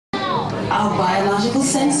Our biological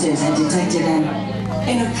sensors have detected an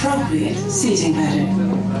inappropriate seating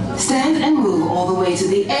pattern. Stand and move all the way to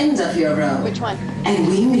the end of your row. Which one? And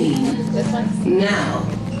we mean This one? now.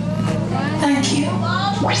 Thank you.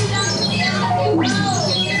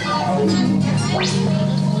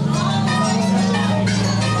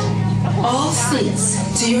 All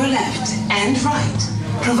seats to your left and right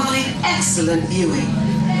provide excellent viewing.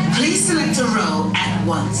 Please select a row at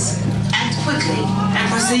once. Act quickly and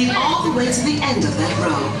proceed all the way to the end of that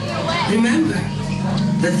row. Remember,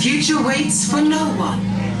 the future waits for no one,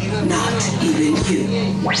 not even you.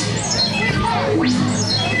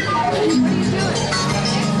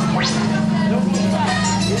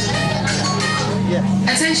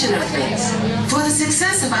 Attention, Earthlings. For the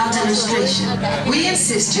success of our demonstration, we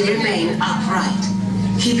insist you remain upright.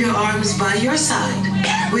 Keep your arms by your side,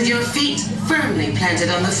 with your feet firmly planted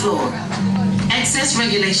on the floor. Access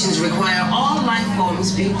regulations require all life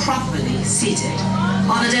forms be properly seated,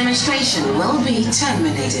 or the demonstration will be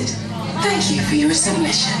terminated. Thank you for your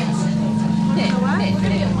submission.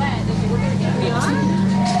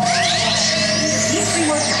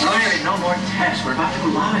 Larry, no more tests. We're about to go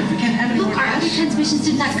live. We can't have any more Look, our other tests. transmissions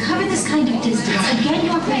did not cover this kind of distance. Again,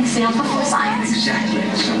 you're putting sales before science. Exactly.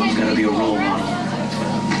 Someone's got to be a role model.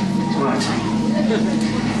 What?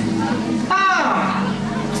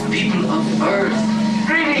 People of Earth.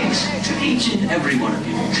 Greetings to each and every one of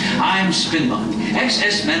you. I'm Spinbot,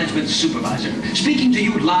 XS Management Supervisor, speaking to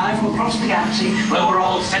you live from across the galaxy, where we're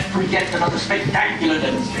all set for yet another spectacular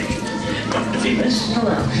demonstration. Dr. Phoebus?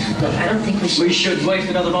 Hello. Look, I don't think we should... We should wait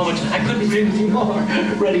another moment. I couldn't agree with you more.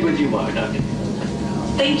 Ready when you are, Doctor.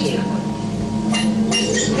 Thank you.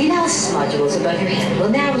 The analysis modules above your head will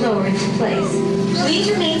now lower into place. Please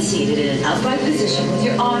remain seated in an upright position with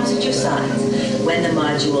your arms at your sides. When the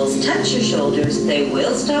modules touch your shoulders, they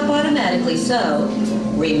will stop automatically, so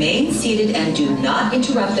remain seated and do not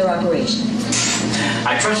interrupt their operation.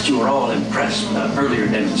 I trust you are all impressed with our earlier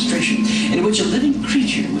demonstration, in which a living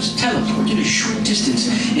creature was teleported a short distance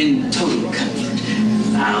in total comfort.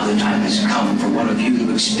 Now the time has come for one of you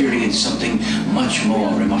to experience something much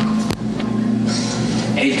more remarkable.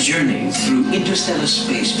 A journey through interstellar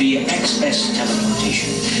space via XS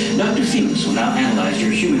teleportation. Dr. Phoebus will now analyze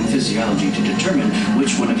your human physiology to determine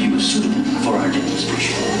which one of you is suitable for our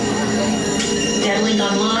demonstration. Demoing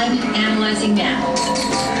online, analyzing now.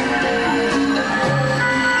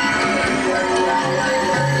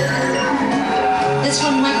 This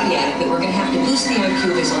one might be adequate. We're going to have to boost the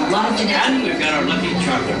IQ. There's a lot of genetic... And we've got our lucky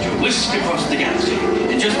chocolate to whisk across the galaxy.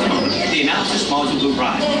 In just a moment, the analysis module will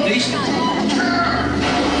rise. Please.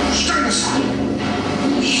 Stand aside.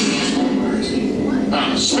 Where is he?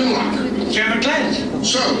 Spinlocker. Chairman Clancy.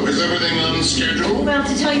 So, is everything on schedule? Well,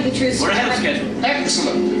 to tell you the truth... We're ahead of schedule.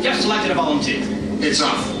 Excellent. Just selected a volunteer. It's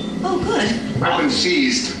off. Oh, good. Weapon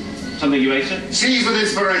seized. Something you ate, sir? Seized with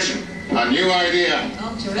inspiration. A new idea.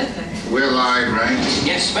 Oh, terrific. We're live, right?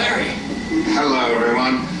 Yes, very. Hello,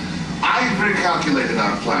 everyone. I've recalculated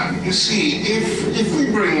our plan. You see, if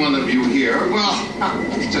we bring one of you here, well,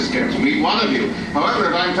 it's just going to meet one of you. However,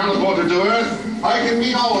 if I'm teleported to Earth, I can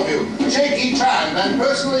meet all of you, shake each hand, and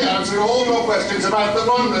personally answer all your questions about the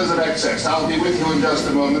wonders of XS. I'll be with you in just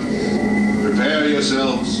a moment. Prepare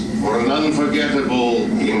yourselves for an unforgettable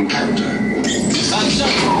encounter.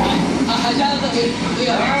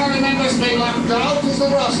 Remember, Spinlock, doubt is the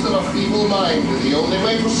rust of a feeble mind, and the only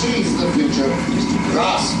way to seize the future is to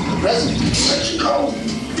grasp the present. Let's go.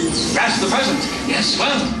 Grasp the present. Yes,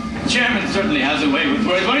 well, the chairman certainly has a way with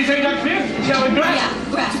words. What do you say, Dr. Pierce? Shall we grasp?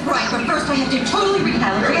 Yeah, grasp, right, but first I have to totally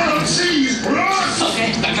recalibrate. Everyone seize, grasp!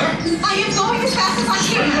 Okay, Doctor. I am going as fast as I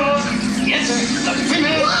can. Yes, sir. Dr.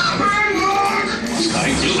 Pierce. I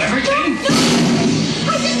do everything.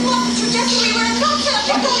 I just lost the trajectory where it's not set up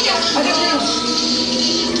to go yet.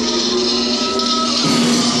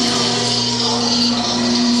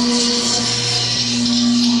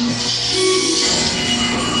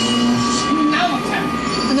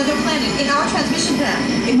 Another planet in our transmission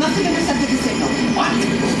band. It must have intercepted the signal. What?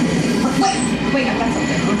 Wait, I've got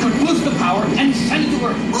something. We could boost the power and send it to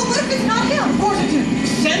Earth. Well, what if it's not him? Of course it is.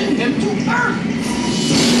 Send him to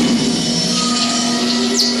Earth.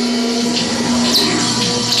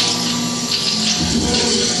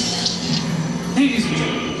 Ladies and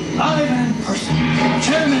gentlemen, live and personal,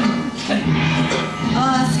 Chairman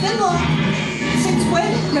Spindle, since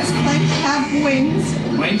when does Plank have wings?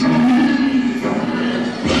 Wait. It's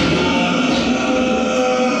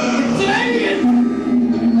an alien!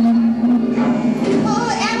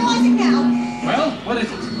 Analyzing now. Well, what is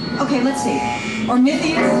it? Okay, let's see.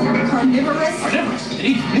 Ornithius, carnivorous. Carnivorous. It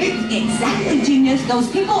eats meat. Exactly, genius. Those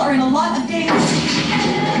people are in a lot of danger.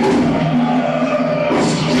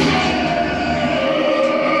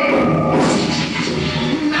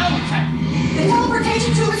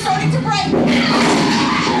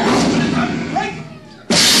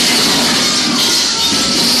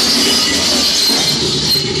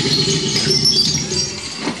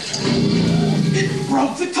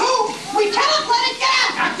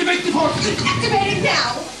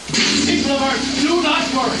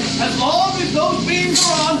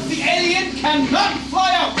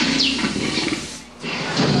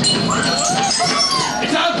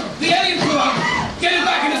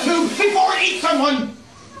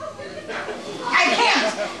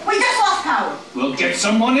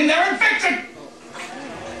 someone in there and fix it!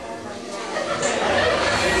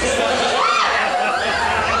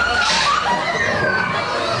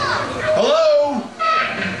 Hello?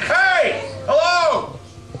 Hey! Hello!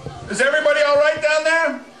 Is everybody all right down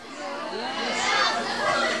there?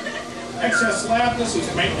 Excess lab, this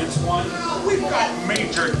is maintenance 1. We've got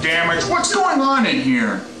major damage. What's going on in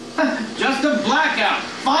here? Just a blackout.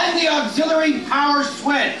 Find the auxiliary power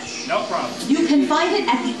switch. No problem. You can find it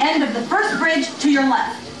at the end of the first bridge to your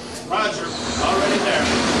left. Roger. Already there.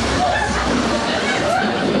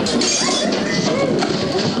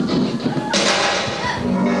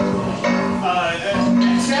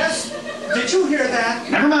 Excess? Did you hear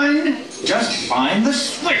that? Never mind. Just find the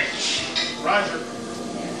switch. Roger.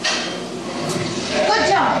 Good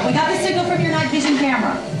job. We got the signal from your night vision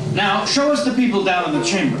camera. Now, show us the people down in the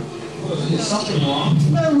chamber. Is something wrong?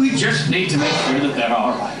 No, we just need to make sure that they're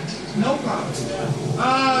all right. No problem.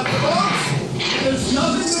 Folks, there's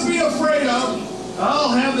nothing to be afraid of. I'll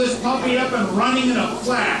have this puppy up and running in a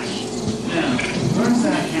flash. Yeah. Where's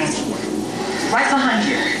that hatchway? Right behind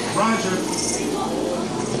you. Roger.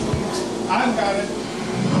 I've got it.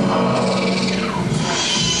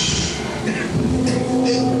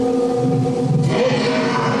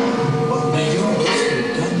 What the universe could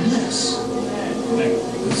have done this?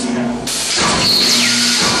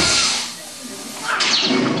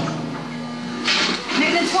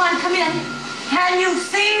 Maintenance 1, come in. Can you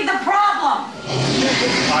see the problem?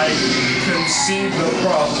 I can see the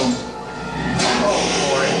problem. Oh,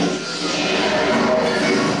 boy.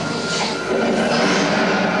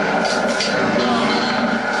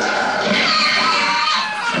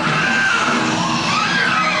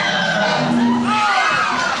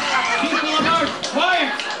 People on Earth, quiet!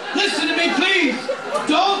 Listen to me, please!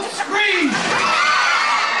 Don't scream!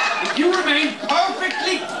 If you remain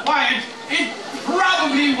perfectly quiet, it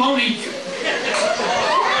probably won't eat you.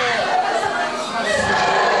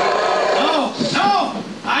 No, no!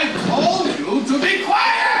 I told you to be quiet!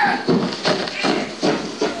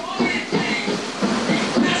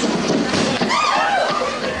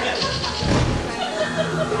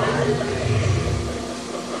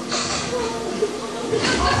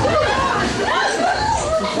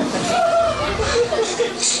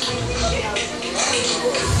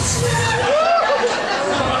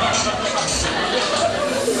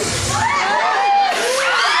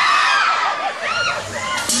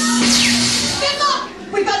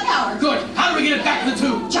 We've got power. Good. How do we get it back to the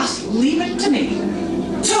tube? Just leave it to me.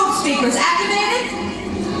 Tube speakers activated.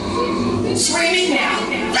 Screaming now.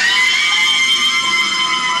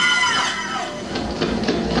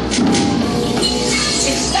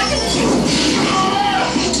 It's stuck in the tube.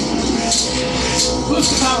 Boost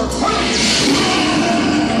the power.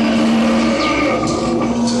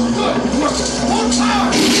 Good. Work. Full power.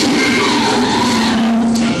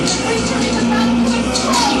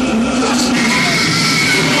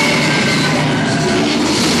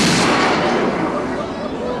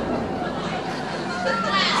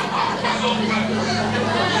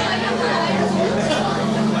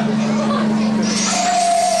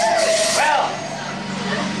 Well,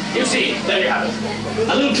 you see, there you have it.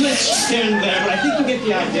 A little glitch here and there, but I think you get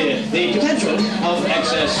the idea. The potential of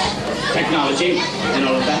excess technology and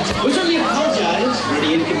all of that. We certainly apologize for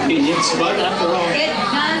the inconvenience, but after all... It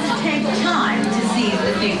does take time to seize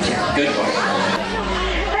the future. Good point.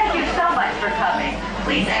 Thank you so much for coming.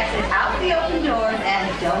 Please exit out the open doors and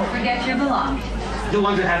don't forget your belongings. The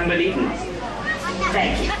ones that haven't been eaten.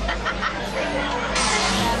 Thank you.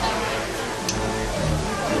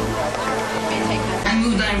 And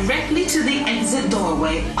move directly to the exit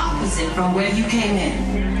doorway opposite from where you came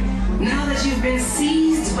in. Now that you've been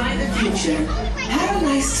seized by the future, have a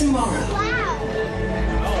nice tomorrow.